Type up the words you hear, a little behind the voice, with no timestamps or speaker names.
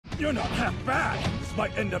You're not half bad. This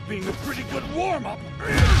might end up being a pretty good warm-up.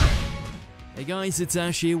 Hey guys, it's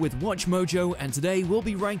Ash here with WatchMojo, and today we'll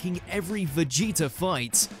be ranking every Vegeta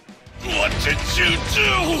fight. What did you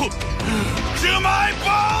do to my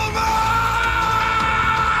Bulma?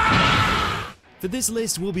 For this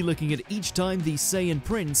list, we'll be looking at each time the Saiyan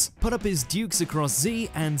Prince put up his dukes across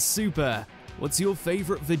Z and Super. What's your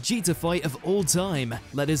favorite Vegeta fight of all time?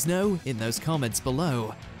 Let us know in those comments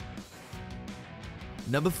below.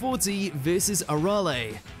 Number 40 versus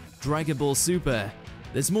Arale, Dragon Ball Super.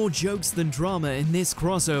 There's more jokes than drama in this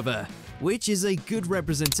crossover, which is a good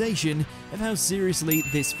representation of how seriously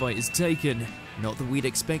this fight is taken. Not that we'd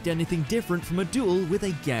expect anything different from a duel with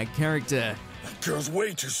a gag character. That girl's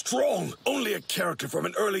way too strong. Only a character from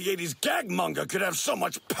an early 80s gag manga could have so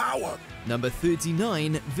much power. Number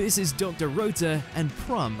 39 versus Dr. Rota and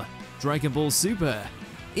Prum, Dragon Ball Super.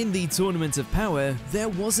 In the Tournament of Power, there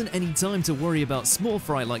wasn't any time to worry about small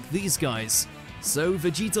fry like these guys. So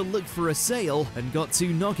Vegeta looked for a sale and got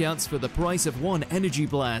 2 knockouts for the price of 1 energy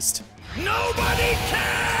blast. Nobody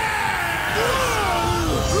cares!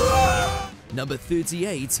 Number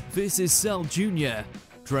 38 versus Cell Jr.,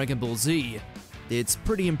 Dragon Ball Z. It's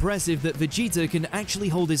pretty impressive that Vegeta can actually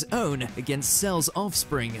hold his own against Cell's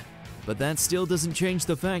offspring. But that still doesn't change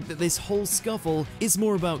the fact that this whole scuffle is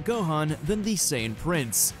more about Gohan than the Saiyan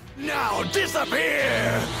Prince. Now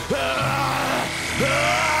disappear! Final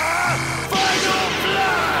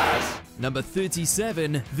blast! Number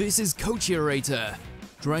 37 versus Co-Curator,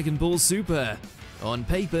 Dragon Ball Super. On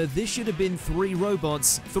paper, this should have been 3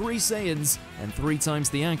 robots, 3 Saiyans, and 3 times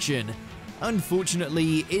the action.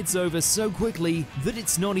 Unfortunately, it's over so quickly that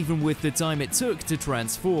it's not even worth the time it took to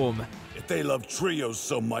transform. If they love trios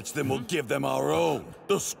so much, then we'll give them our own.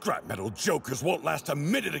 Those scrap metal jokers won't last a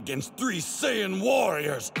minute against 3 Saiyan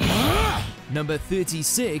warriors. Number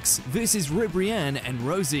 36 versus Ribrianne and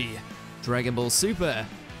Rosie, Dragon Ball Super.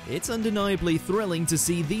 It's undeniably thrilling to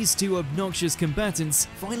see these 2 obnoxious combatants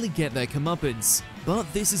finally get their comeuppance. But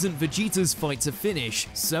this isn't Vegeta's fight to finish,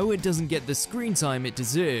 so it doesn't get the screen time it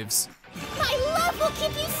deserves. My love will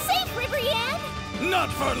keep you safe, Ribrianne!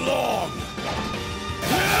 Not for long!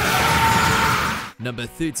 Number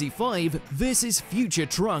 35 versus Future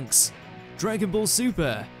Trunks, Dragon Ball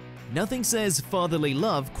Super. Nothing says fatherly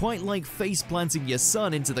love quite like face planting your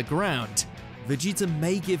son into the ground. Vegeta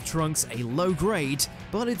may give Trunks a low grade,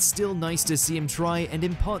 but it's still nice to see him try and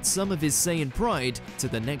impart some of his Saiyan pride to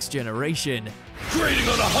the next generation. Grading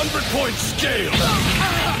on a 100-point scale!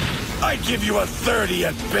 I'd give you a 30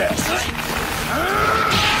 at best!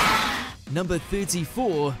 Number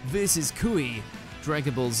 34 versus Kui,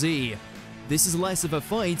 Dragon Ball Z. This is less of a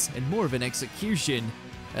fight and more of an execution.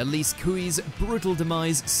 At least Kui's brutal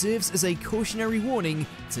demise serves as a cautionary warning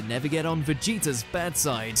to never get on Vegeta's bad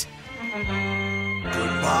side.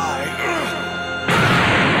 Goodbye!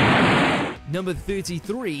 Number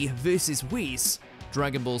 33 versus Whis,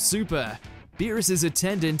 Dragon Ball Super. Beerus's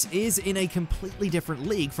attendant is in a completely different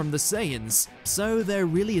league from the Saiyans, so there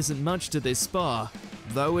really isn't much to this spar.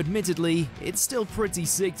 Though admittedly, it's still pretty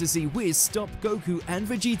sick to see Whis stop Goku and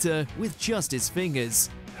Vegeta with just his fingers.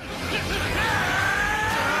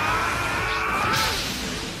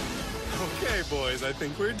 Okay boys, I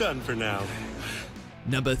think we're done for now.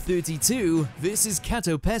 Number 32 versus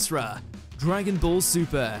Kato Pesra, Dragon Ball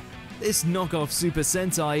Super. This knockoff Super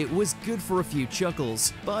Sentai was good for a few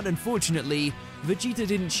chuckles, but unfortunately, Vegeta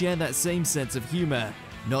didn't share that same sense of humor.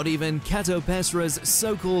 Not even Kato Pesra's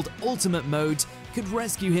so-called Ultimate Mode could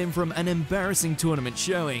rescue him from an embarrassing tournament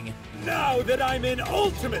showing. Now that I'm in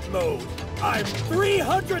Ultimate Mode, I'm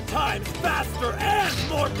 300 times faster and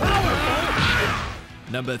more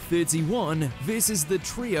powerful! Number 31 versus the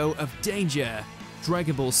trio of Danger,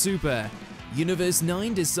 Dragon Ball Super. Universe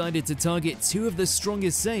 9 decided to target 2 of the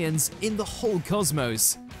strongest Saiyans in the whole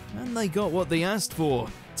cosmos, and they got what they asked for.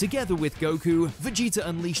 Together with Goku, Vegeta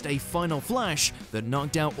unleashed a final flash that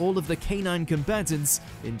knocked out all of the canine combatants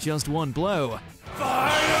in just 1 blow.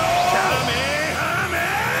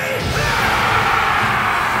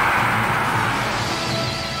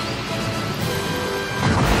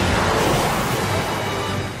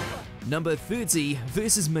 Number 30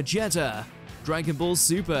 versus Vegeta, Dragon Ball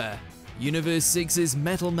Super. Universe 6's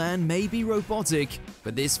Metal Man may be robotic,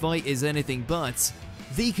 but this fight is anything but.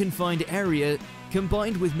 The confined area,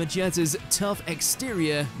 combined with Vegeta's tough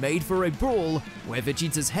exterior, made for a brawl where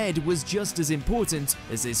Vegeta's head was just as important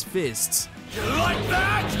as his fists. You like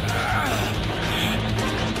that?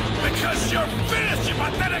 Because you're finished, you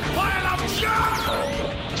pathetic pile of junk!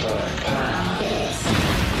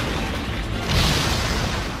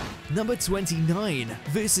 Number 29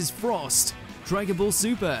 versus Frost, Dragon Ball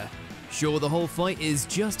Super. Sure, the whole fight is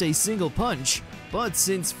just a single punch, but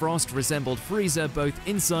since Frost resembled Frieza both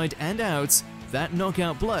inside and out, that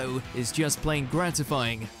knockout blow is just plain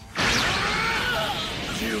gratifying.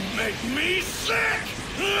 You make me sick!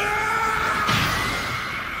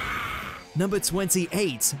 Number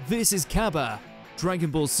 28 versus Kaba,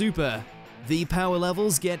 Dragon Ball Super. The power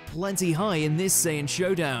levels get plenty high in this Saiyan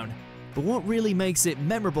showdown, but what really makes it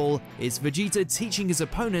memorable is Vegeta teaching his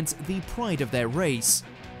opponent the pride of their race.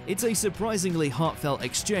 It's a surprisingly heartfelt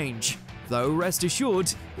exchange, though rest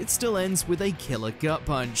assured, it still ends with a killer gut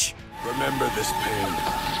punch. Remember this pain,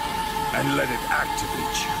 and let it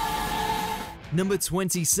activate you. Number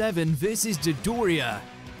 27 versus Dodoria,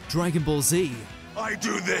 Dragon Ball Z. I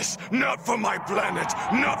do this not for my planet,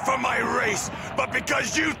 not for my race, but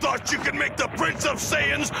because you thought you could make the Prince of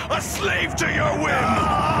Saiyans a slave to your whim!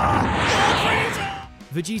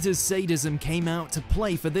 Vegeta's sadism came out to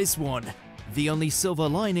play for this one. The only silver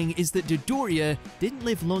lining is that Dodoria didn't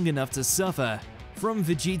live long enough to suffer. From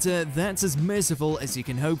Vegeta, that's as merciful as you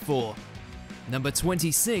can hope for. Number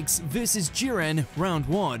 26 versus Jiren, Round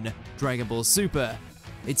 1, Dragon Ball Super.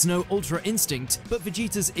 It's no Ultra Instinct, but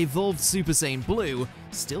Vegeta's evolved Super Saiyan Blue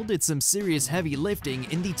still did some serious heavy lifting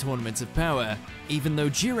in the Tournament of Power. Even though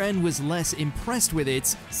Jiren was less impressed with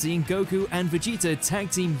it, seeing Goku and Vegeta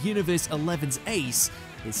tag team Universe 11's ace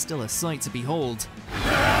is still a sight to behold.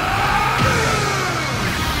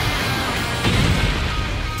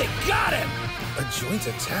 They got him! A joint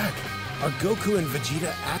attack? Are Goku and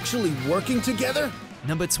Vegeta actually working together?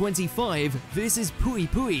 Number 25 versus Pui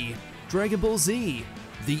Pui, Dragon Ball Z.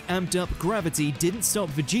 The amped up gravity didn't stop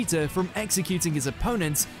Vegeta from executing his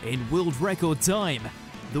opponent in world record time.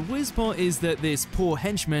 The worst part is that this poor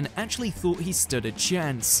henchman actually thought he stood a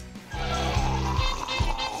chance.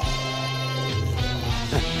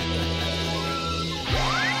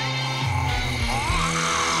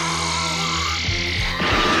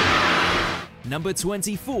 Number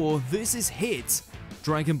 24 versus Hit,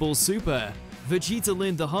 Dragon Ball Super. Vegeta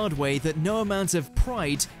learned the hard way that no amount of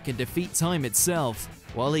pride can defeat time itself.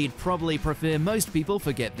 While he'd probably prefer most people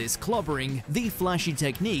forget this clobbering, the flashy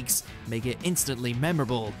techniques make it instantly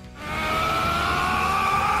memorable.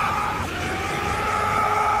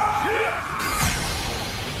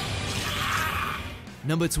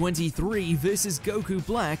 Number 23 versus Goku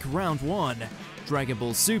Black, Round 1, Dragon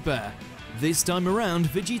Ball Super. This time around,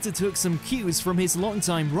 Vegeta took some cues from his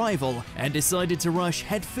longtime rival and decided to rush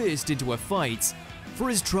headfirst into a fight. For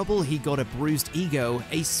his trouble, he got a bruised ego,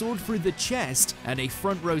 a sword through the chest, and a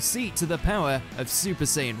front row seat to the power of Super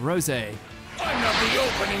Saiyan Rose. I'm not the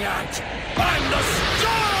opening act! I'm the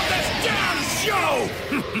star of this damn show!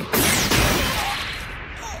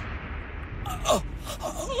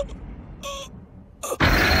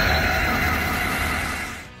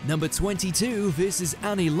 Number 22 versus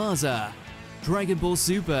Anilaza, Dragon Ball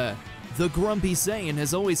Super. The grumpy Saiyan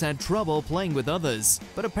has always had trouble playing with others,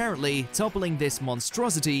 but apparently toppling this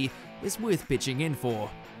monstrosity is worth pitching in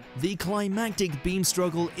for. The climactic beam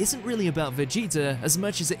struggle isn't really about Vegeta as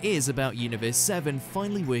much as it is about Universe 7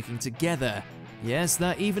 finally working together. Yes,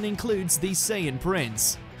 that even includes the Saiyan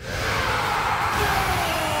Prince.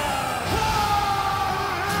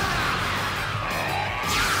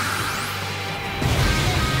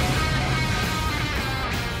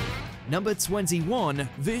 Number 21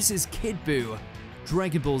 versus Kid Buu,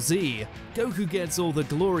 Dragon Ball Z. Goku gets all the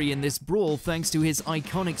glory in this brawl thanks to his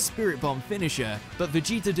iconic Spirit Bomb finisher, but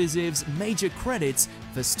Vegeta deserves major credits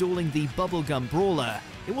for stalling the bubblegum brawler.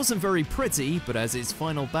 It wasn't very pretty, but as his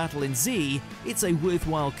final battle in Z, it's a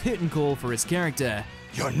worthwhile curtain call for his character.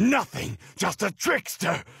 You're nothing, just a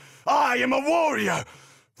trickster! I am a warrior!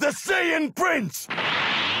 The Saiyan Prince!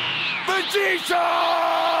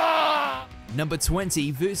 Vegeta! Number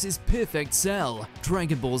 20 versus Perfect Cell,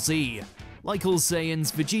 Dragon Ball Z. Like all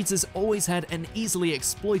Saiyans, Vegeta's always had an easily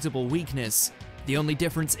exploitable weakness. The only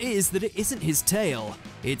difference is that it isn't his tail,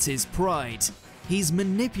 it's his pride. He's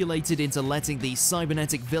manipulated into letting the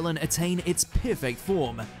cybernetic villain attain its perfect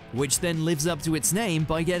form, which then lives up to its name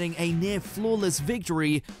by getting a near-flawless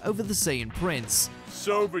victory over the Saiyan Prince.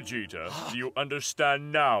 So, Vegeta, do you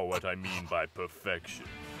understand now what I mean by perfection?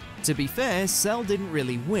 To be fair, Cell didn't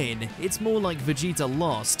really win, it's more like Vegeta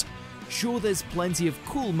lost. Sure, there's plenty of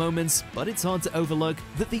cool moments, but it's hard to overlook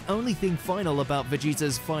that the only thing final about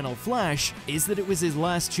Vegeta's final flash is that it was his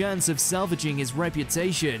last chance of salvaging his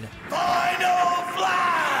reputation. Final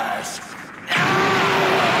Flash!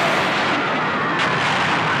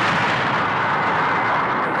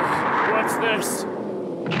 What's this?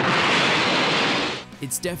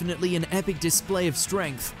 It's definitely an epic display of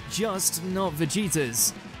strength, just not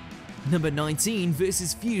Vegeta's. Number 19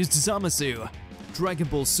 versus Fused Zamasu, Dragon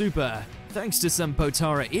Ball Super. Thanks to some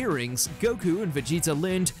Potara earrings, Goku and Vegeta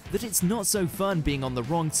learned that it's not so fun being on the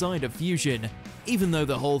wrong side of fusion. Even though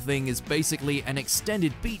the whole thing is basically an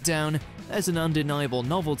extended beatdown, there's an undeniable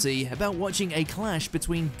novelty about watching a clash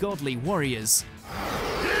between godly warriors.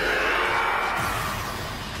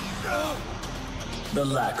 The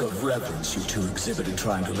lack of reverence you two exhibit in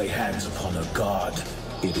trying to lay hands upon a god,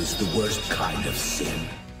 it is the worst kind of sin.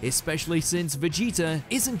 Especially since Vegeta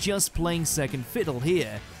isn't just playing second fiddle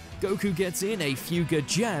here. Goku gets in a few good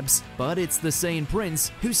jabs, but it's the Saiyan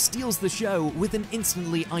Prince who steals the show with an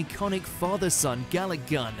instantly iconic father-son Gallic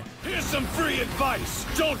gun. Here's some free advice.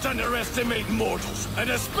 Don't underestimate mortals,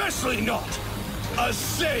 and especially not a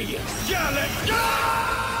Saiyan Gallic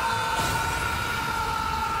gun!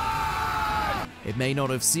 It may not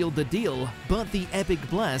have sealed the deal, but the epic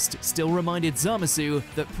blast still reminded Zamasu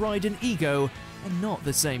that pride and ego are not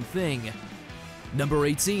the same thing. Number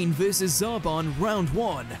 18 versus Zarbon Round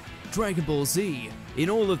 1, Dragon Ball Z. In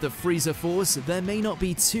all of the Frieza Force, there may not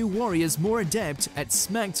be two warriors more adept at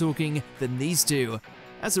smack-talking than these two.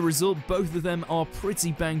 As a result, both of them are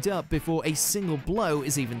pretty banged up before a single blow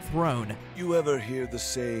is even thrown. You ever hear the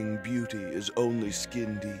saying, beauty is only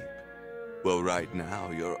skin deep? Well, right now,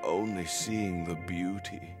 you're only seeing the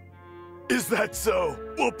beauty. Is that so?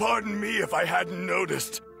 Well, pardon me if I hadn't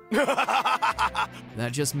noticed. That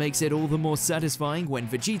just makes it all the more satisfying when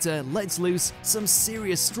Vegeta lets loose some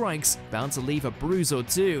serious strikes bound to leave a bruise or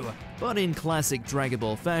two. But in classic Dragon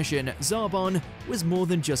Ball fashion, Zarbon was more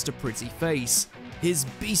than just a pretty face. His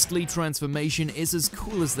beastly transformation is as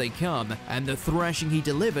cool as they come, and the thrashing he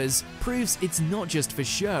delivers proves it's not just for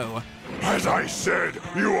show. As I said,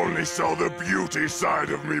 you only saw the beauty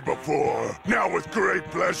side of me before. Now with great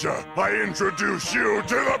pleasure, I introduce you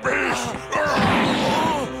to the beast!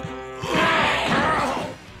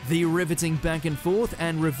 The riveting back and forth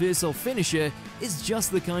and reversal finisher is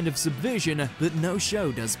just the kind of subversion that no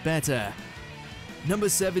show does better. Number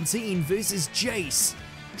 17 versus Jace,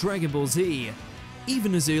 Dragon Ball Z.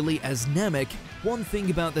 Even as early as Namek, one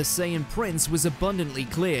thing about the Saiyan Prince was abundantly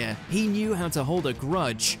clear: he knew how to hold a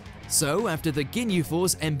grudge. So, after the Ginyu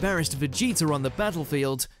Force embarrassed Vegeta on the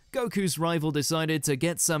battlefield, Goku's rival decided to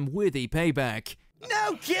get some worthy payback.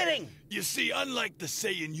 No kidding! You see, unlike the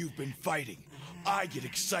Saiyan you've been fighting, I get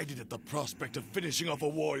excited at the prospect of finishing off a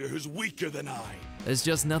warrior who's weaker than I. There's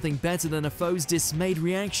just nothing better than a foe's dismayed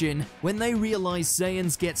reaction when they realize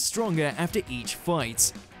Saiyans get stronger after each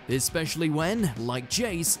fight. Especially when, like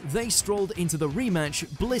Jace, they strolled into the rematch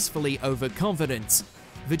blissfully overconfident.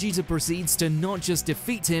 Vegeta proceeds to not just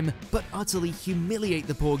defeat him, but utterly humiliate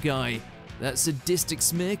the poor guy. That sadistic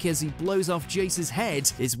smirk as he blows off Jace's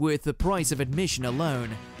head is worth the price of admission alone.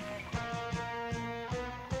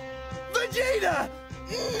 Vegeta!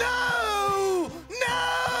 No!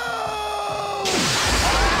 No!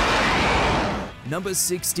 Number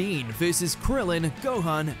 16 versus Krillin,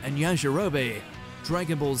 Gohan, and Yajirobe,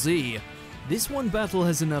 Dragon Ball Z. This one battle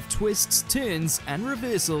has enough twists, turns, and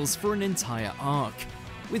reversals for an entire arc.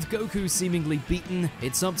 With Goku seemingly beaten,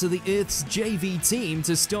 it's up to the Earth's JV team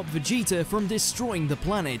to stop Vegeta from destroying the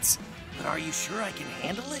planet. But are you sure I can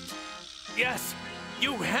handle it? Yes,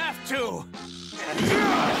 you have to!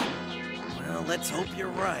 Well, let's hope you're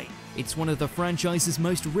right. It's one of the franchise's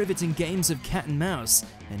most riveting games of cat and mouse,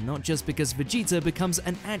 and not just because Vegeta becomes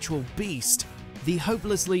an actual beast. The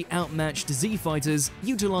hopelessly outmatched Z-Fighters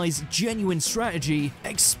utilize genuine strategy,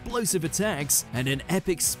 explosive attacks, and an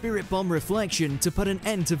epic spirit bomb reflection to put an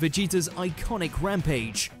end to Vegeta's iconic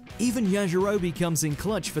rampage. Even Yajirobe comes in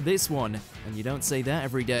clutch for this one, and you don't say that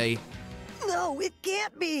every day. No, it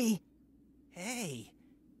can't be! Hey,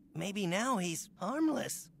 maybe now he's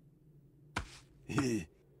harmless.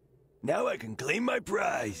 Now I can claim my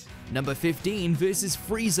prize. Number 15 versus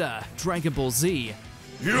Frieza, Dragon Ball Z.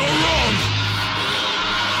 You're wrong!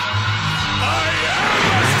 I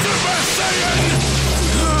am a Super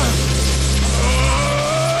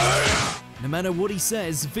Saiyan! No matter what he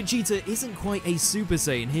says, Vegeta isn't quite a Super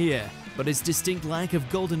Saiyan here, but his distinct lack of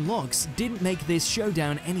golden locks didn't make this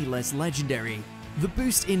showdown any less legendary. The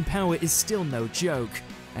boost in power is still no joke,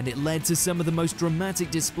 and it led to some of the most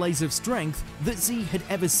dramatic displays of strength that Z had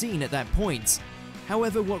ever seen at that point.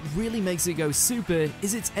 However, what really makes it go super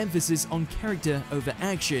is its emphasis on character over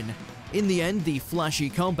action. In the end, the flashy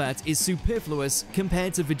combat is superfluous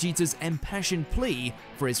compared to Vegeta's impassioned plea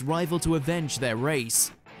for his rival to avenge their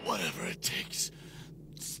race. Whatever it takes,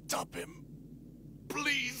 stop him,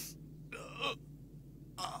 please.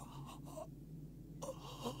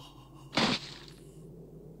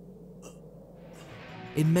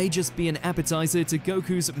 It may just be an appetizer to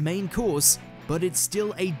Goku's main course, but it's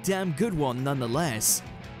still a damn good one nonetheless.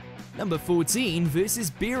 Number 14 versus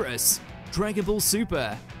Beerus, Dragon Ball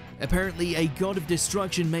Super. Apparently, a god of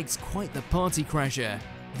destruction makes quite the party crasher.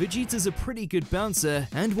 Vegeta's a pretty good bouncer,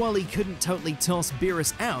 and while he couldn't totally toss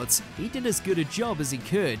Beerus out, he did as good a job as he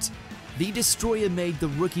could. The Destroyer made the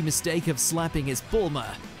rookie mistake of slapping his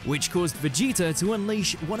Bulma, which caused Vegeta to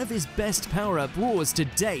unleash one of his best power-up roars to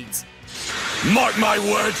date. Mark my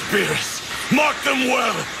words, Beerus. Mark them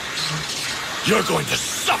well. You're going to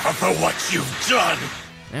suffer for what you've done.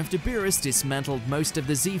 After Beerus dismantled most of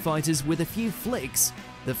the Z fighters with a few flicks,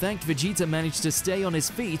 the fact Vegeta managed to stay on his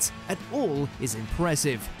feet at all is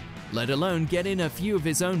impressive, let alone get in a few of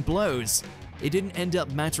his own blows. It didn't end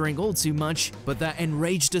up mattering all too much, but that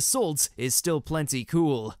enraged assault is still plenty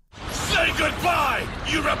cool. Say goodbye,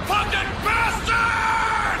 you repugnant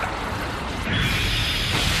bastard!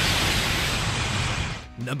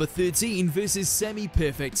 Number 13 versus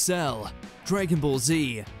Semi-Perfect Cell, Dragon Ball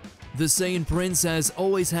Z. The Saiyan Prince has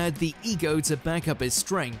always had the ego to back up his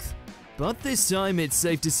strength, but this time it's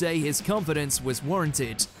safe to say his confidence was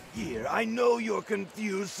warranted. Here, I know you're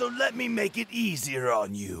confused, so let me make it easier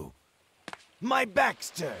on you. My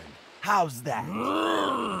back's turned. How's that?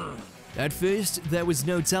 At first, there was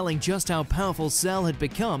no telling just how powerful Cell had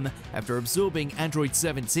become after absorbing Android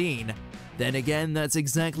 17. Then again, that's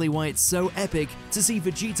exactly why it's so epic to see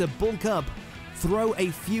Vegeta bulk up, throw a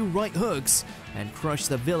few right hooks, and crush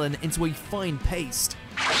the villain into a fine paste.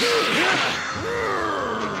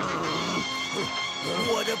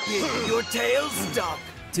 What a pity your tail's stuck!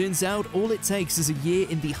 Turns out all it takes is a year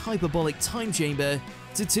in the hyperbolic time chamber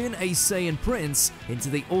to turn a Saiyan Prince into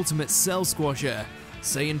the ultimate Cell squasher.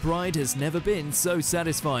 Saiyan pride has never been so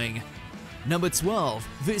satisfying. Number 12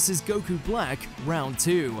 versus Goku Black, Round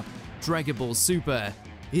 2, Dragon Ball Super.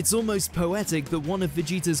 It's almost poetic that one of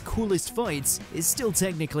Vegeta's coolest fights is still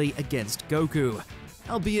technically against Goku,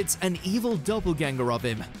 albeit an evil doppelganger of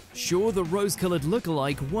him. Sure, the rose-colored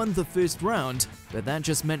lookalike won the first round, but that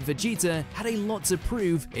just meant Vegeta had a lot to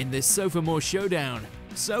prove in this sophomore showdown.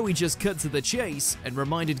 So he just cut to the chase and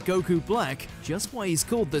reminded Goku Black just why he's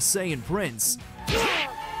called the Saiyan Prince.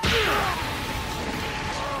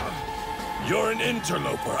 You're an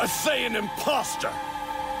interloper, a Saiyan imposter.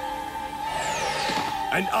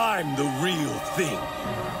 And I'm the real thing.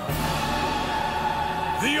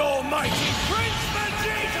 The almighty Prince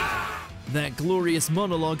Vegeta! That glorious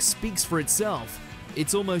monologue speaks for itself.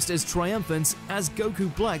 It's almost as triumphant as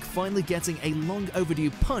Goku Black finally getting a long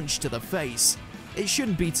overdue punch to the face. It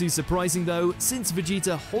shouldn't be too surprising though, since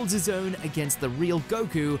Vegeta holds his own against the real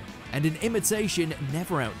Goku, and an imitation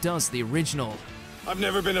never outdoes the original. I've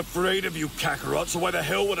never been afraid of you, Kakarot, so why the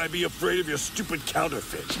hell would I be afraid of your stupid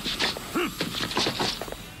counterfeit?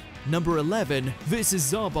 Number 11 versus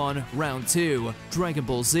Zarbon, Round 2, Dragon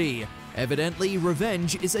Ball Z. Evidently,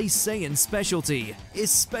 revenge is a Saiyan specialty,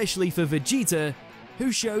 especially for Vegeta,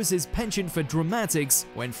 who shows his penchant for dramatics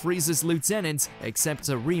when Frieza's lieutenant accepts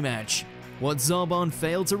a rematch. What Zarbon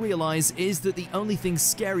failed to realize is that the only thing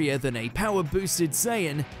scarier than a power-boosted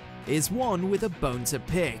Saiyan is one with a bone to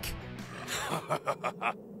pick.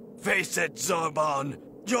 Face it, Zarbon.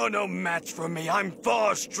 You're no match for me. I'm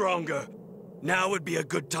far stronger. Now would be a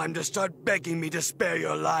good time to start begging me to spare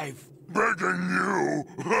your life. Begging you?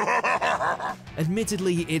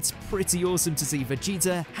 Admittedly, it's pretty awesome to see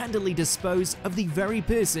Vegeta handily dispose of the very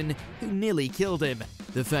person who nearly killed him.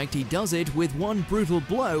 The fact he does it with one brutal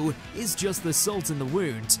blow is just the salt in the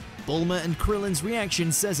wound. Bulma and Krillin's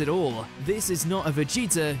reaction says it all. This is not a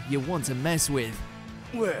Vegeta you want to mess with.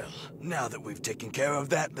 Well, now that we've taken care of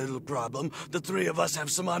that little problem, the three of us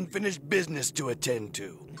have some unfinished business to attend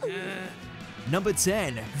to. Number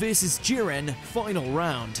 10 versus Jiren, Final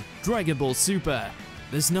Round, Dragon Ball Super.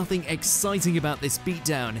 There's nothing exciting about this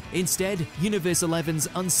beatdown. Instead, Universe 11's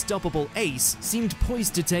unstoppable ace seemed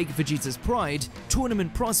poised to take Vegeta's pride,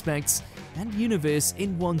 tournament prospects, and Universe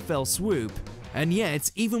in one fell swoop. And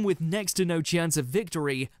yet, even with next to no chance of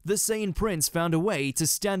victory, the Saiyan Prince found a way to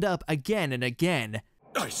stand up again and again.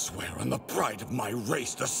 I swear on the pride of my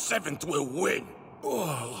race, the 7th will win.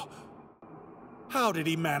 Oh. How did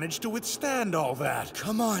he manage to withstand all that?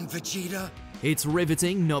 Come on, Vegeta. It's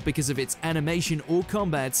riveting not because of its animation or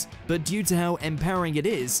combat, but due to how empowering it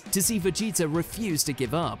is to see Vegeta refuse to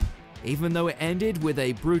give up. Even though it ended with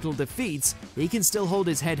a brutal defeat, he can still hold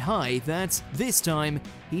his head high that, this time,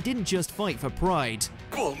 he didn't just fight for pride.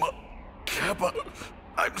 Bulma, Kappa,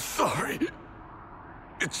 I'm sorry.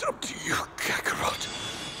 It's up to you, Kakarot.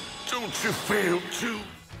 Don't you fail to...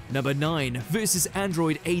 Number 9 versus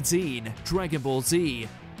Android 18, Dragon Ball Z.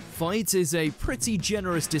 Fight is a pretty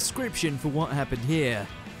generous description for what happened here.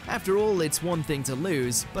 After all, it's one thing to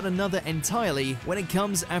lose, but another entirely when it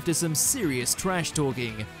comes after some serious trash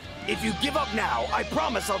talking. If you give up now, I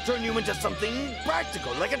promise I'll turn you into something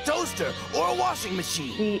practical, like a toaster or a washing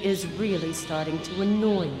machine. He is really starting to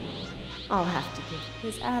annoy me. I'll have to give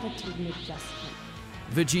his attitude an adjustment.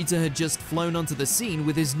 Vegeta had just flown onto the scene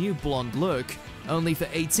with his new blonde look, only for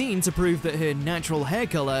 18 to prove that her natural hair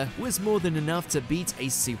color was more than enough to beat a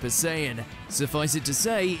Super Saiyan. Suffice it to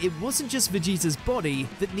say, it wasn't just Vegeta's body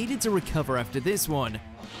that needed to recover after this one.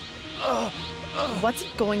 What's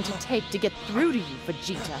it going to take to get through to you,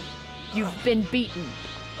 Vegeta? You've been beaten.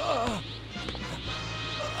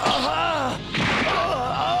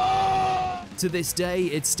 To this day,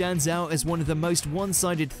 it stands out as one of the most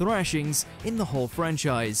one-sided thrashings in the whole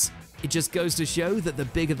franchise. It just goes to show that the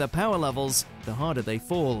bigger the power levels, the harder they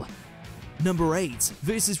fall. Number 8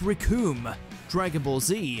 versus Recoome, Dragon Ball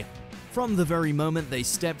Z. From the very moment they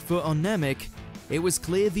stepped foot on Namek, it was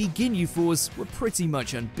clear the Ginyu Force were pretty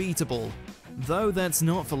much unbeatable. Though that's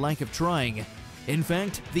not for lack of trying. In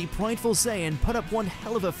fact, the prideful Saiyan put up one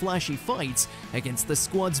hell of a flashy fight against the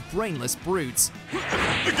squad's brainless brutes.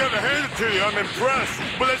 I gotta hand it to you, I'm impressed.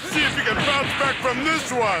 But let's see if you can bounce back from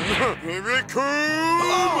this one.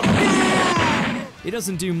 It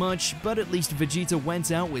doesn't do much, but at least Vegeta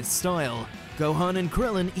went out with style. Gohan and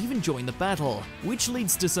Krillin even joined the battle, which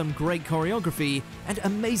leads to some great choreography and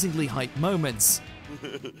amazingly hyped moments.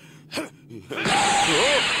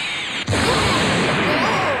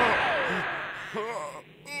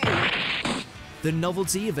 The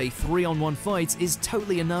novelty of a 3-on-1 fight is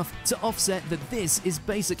totally enough to offset that this is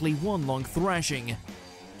basically one long thrashing.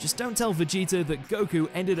 Just don't tell Vegeta that Goku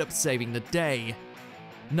ended up saving the day.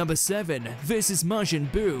 Number 7 versus Majin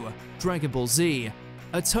Buu, Dragon Ball Z.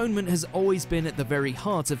 Atonement has always been at the very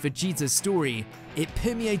heart of Vegeta's story. It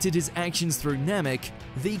permeated his actions through Namek,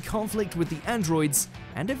 the conflict with the androids,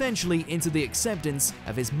 and eventually into the acceptance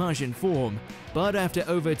of his Majin form. But after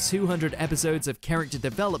over 200 episodes of character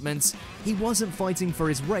development, he wasn't fighting for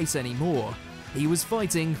his race anymore. He was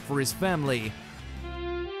fighting for his family.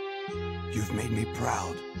 You've made me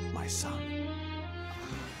proud, my son.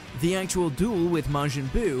 The actual duel with Majin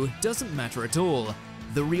Buu doesn't matter at all.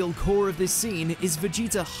 The real core of this scene is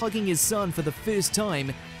Vegeta hugging his son for the first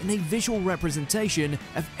time in a visual representation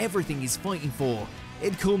of everything he's fighting for.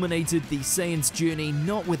 It culminated the Saiyan's journey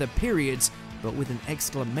not with a period, but with an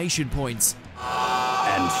exclamation point.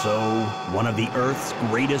 And so, one of the Earth's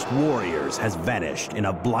greatest warriors has vanished in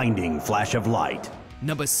a blinding flash of light.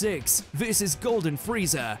 Number 6 versus Golden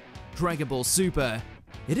Frieza, Dragon Ball Super.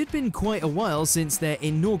 It had been quite a while since their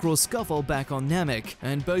inaugural scuffle back on Namek,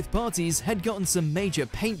 and both parties had gotten some major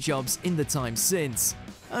paint jobs in the time since.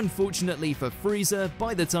 Unfortunately for Frieza,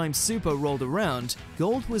 by the time Super rolled around,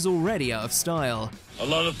 Gold was already out of style. A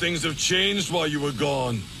lot of things have changed while you were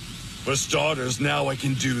gone. For starters, now I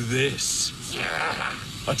can do this.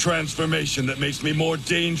 A transformation that makes me more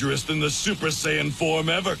dangerous than the Super Saiyan form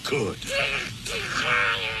ever could.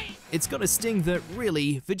 It's got a sting that,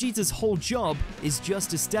 really, Vegeta's whole job is just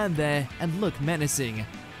to stand there and look menacing.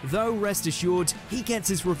 Though, rest assured, he gets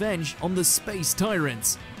his revenge on the Space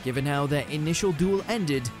Tyrants. Given how their initial duel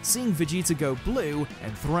ended, seeing Vegeta go blue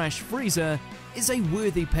and thrash Frieza is a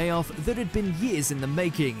worthy payoff that had been years in the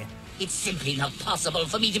making. It's simply not possible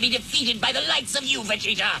for me to be defeated by the likes of you,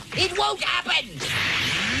 Vegeta! It won't happen!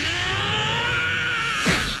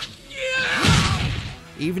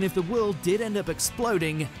 Even if the world did end up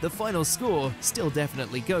exploding, the final score still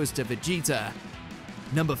definitely goes to Vegeta.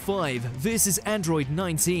 Number 5 versus Android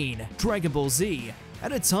 19, Dragon Ball Z.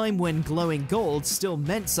 At a time when glowing gold still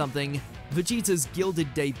meant something, Vegeta's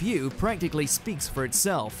gilded debut practically speaks for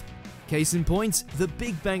itself. Case in point, the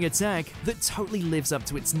Big Bang attack that totally lives up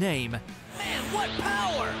to its name. Man, what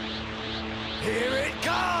power! Here it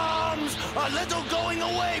comes! A little going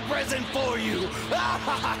away present for you!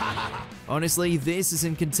 Honestly, this is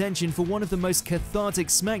in contention for one of the most cathartic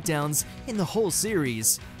smackdowns in the whole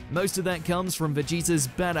series. Most of that comes from Vegeta's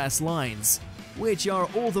badass lines, which are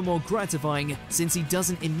all the more gratifying since he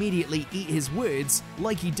doesn't immediately eat his words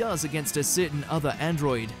like he does against a certain other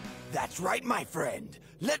android. That's right, my friend.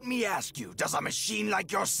 Let me ask you, does a machine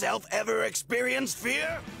like yourself ever experience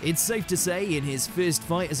fear? It's safe to say in his first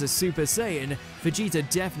fight as a Super Saiyan, Vegeta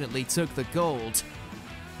definitely took the gold.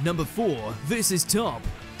 Number 4 versus Top,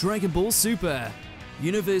 Dragon Ball Super.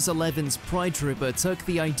 Universe 11's Pride Trooper took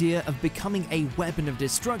the idea of becoming a weapon of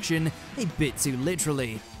destruction a bit too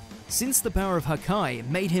literally. Since the power of Hakai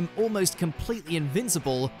made him almost completely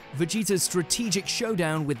invincible, Vegeta's strategic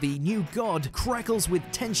showdown with the new god crackles with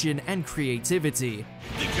tension and creativity.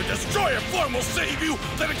 Think your destroyer form will save you,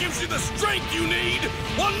 that it gives you the strength you need?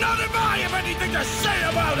 Well, not if I have anything to say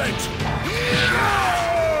about it!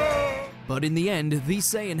 But in the end, the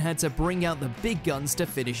Saiyan had to bring out the big guns to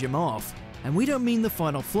finish him off. And we don't mean the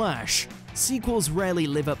final flash. Sequels rarely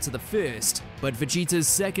live up to the first, but Vegeta's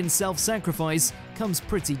second self-sacrifice comes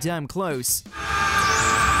pretty damn close.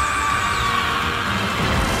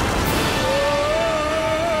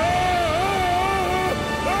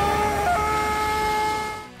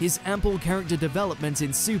 His ample character development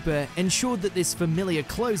in Super ensured that this familiar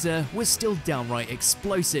closer was still downright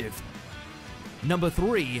explosive. Number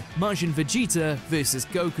 3. Majin Vegeta vs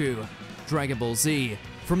Goku, Dragon Ball Z.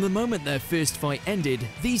 From the moment their first fight ended,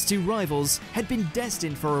 these two rivals had been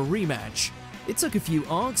destined for a rematch. It took a few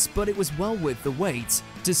arcs, but it was well worth the wait.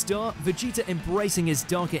 To start, Vegeta embracing his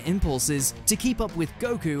darker impulses to keep up with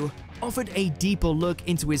Goku offered a deeper look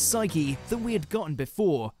into his psyche than we had gotten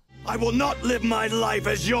before. I will not live my life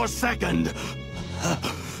as your second.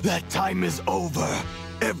 That time is over.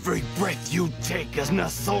 Every breath you take is an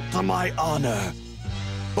assault to my honor.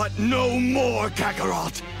 But no more,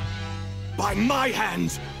 Kakarot! By my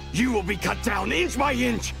hands, you will be cut down inch by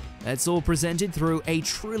inch! That's all presented through a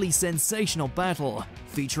truly sensational battle,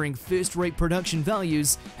 featuring first-rate production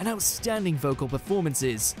values and outstanding vocal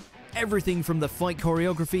performances. Everything from the fight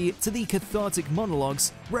choreography to the cathartic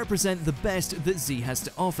monologues represent the best that Z has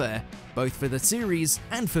to offer, both for the series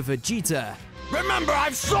and for Vegeta. Remember,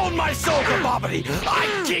 I've sold my soul to Bobbity!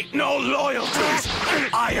 I keep no loyalties!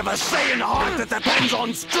 I have a Saiyan heart that depends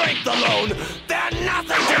on strength alone! They're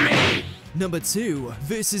nothing to me! Number 2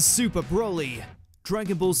 versus Super Broly,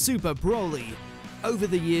 Dragon Ball Super Broly. Over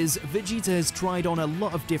the years, Vegeta has tried on a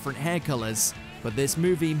lot of different hair colors, but this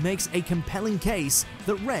movie makes a compelling case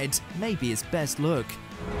that red may be his best look.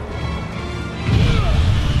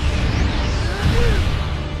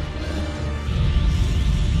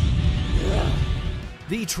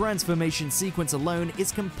 The transformation sequence alone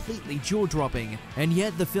is completely jaw-dropping, and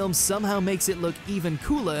yet the film somehow makes it look even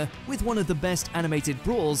cooler with one of the best animated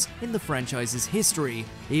brawls in the franchise's history.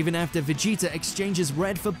 Even after Vegeta exchanges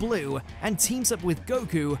red for blue and teams up with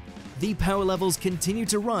Goku, the power levels continue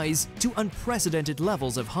to rise to unprecedented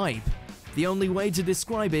levels of hype. The only way to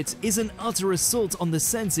describe it is an utter assault on the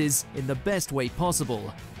senses in the best way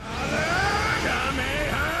possible.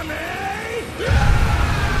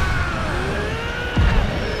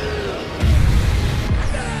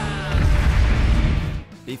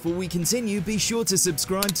 Before we continue, be sure to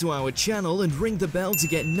subscribe to our channel and ring the bell to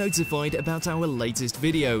get notified about our latest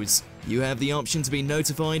videos. You have the option to be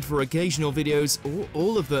notified for occasional videos or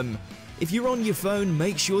all of them. If you're on your phone,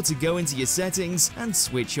 make sure to go into your settings and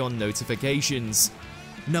switch on notifications.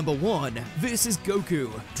 Number 1 versus Goku,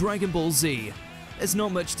 Dragon Ball Z. There's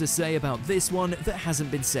not much to say about this one that hasn't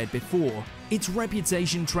been said before. Its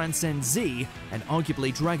reputation transcends Z and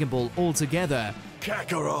arguably Dragon Ball altogether.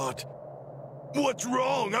 Kakarot! What's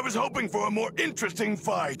wrong? I was hoping for a more interesting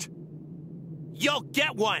fight. You'll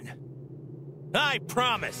get one! I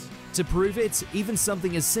promise! To prove it, even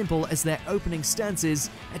something as simple as their opening stances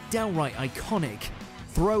are downright iconic.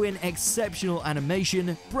 Throw in exceptional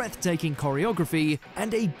animation, breathtaking choreography,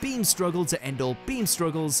 and a beam struggle to end all beam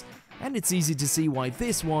struggles, and it's easy to see why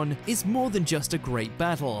this one is more than just a great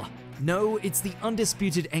battle. No, it's the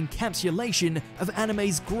undisputed encapsulation of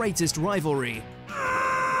anime's greatest rivalry.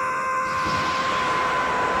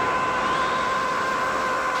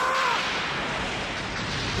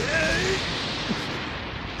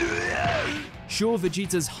 Sure,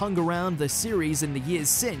 Vegeta's hung around the series in the years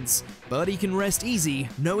since, but he can rest easy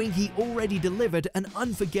knowing he already delivered an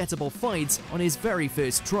unforgettable fight on his very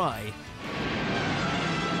first try.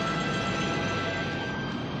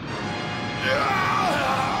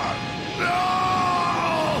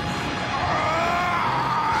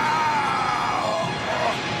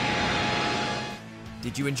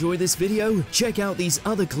 Did you enjoy this video? Check out these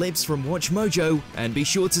other clips from WatchMojo and be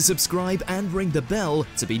sure to subscribe and ring the bell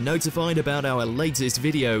to be notified about our latest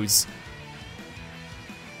videos.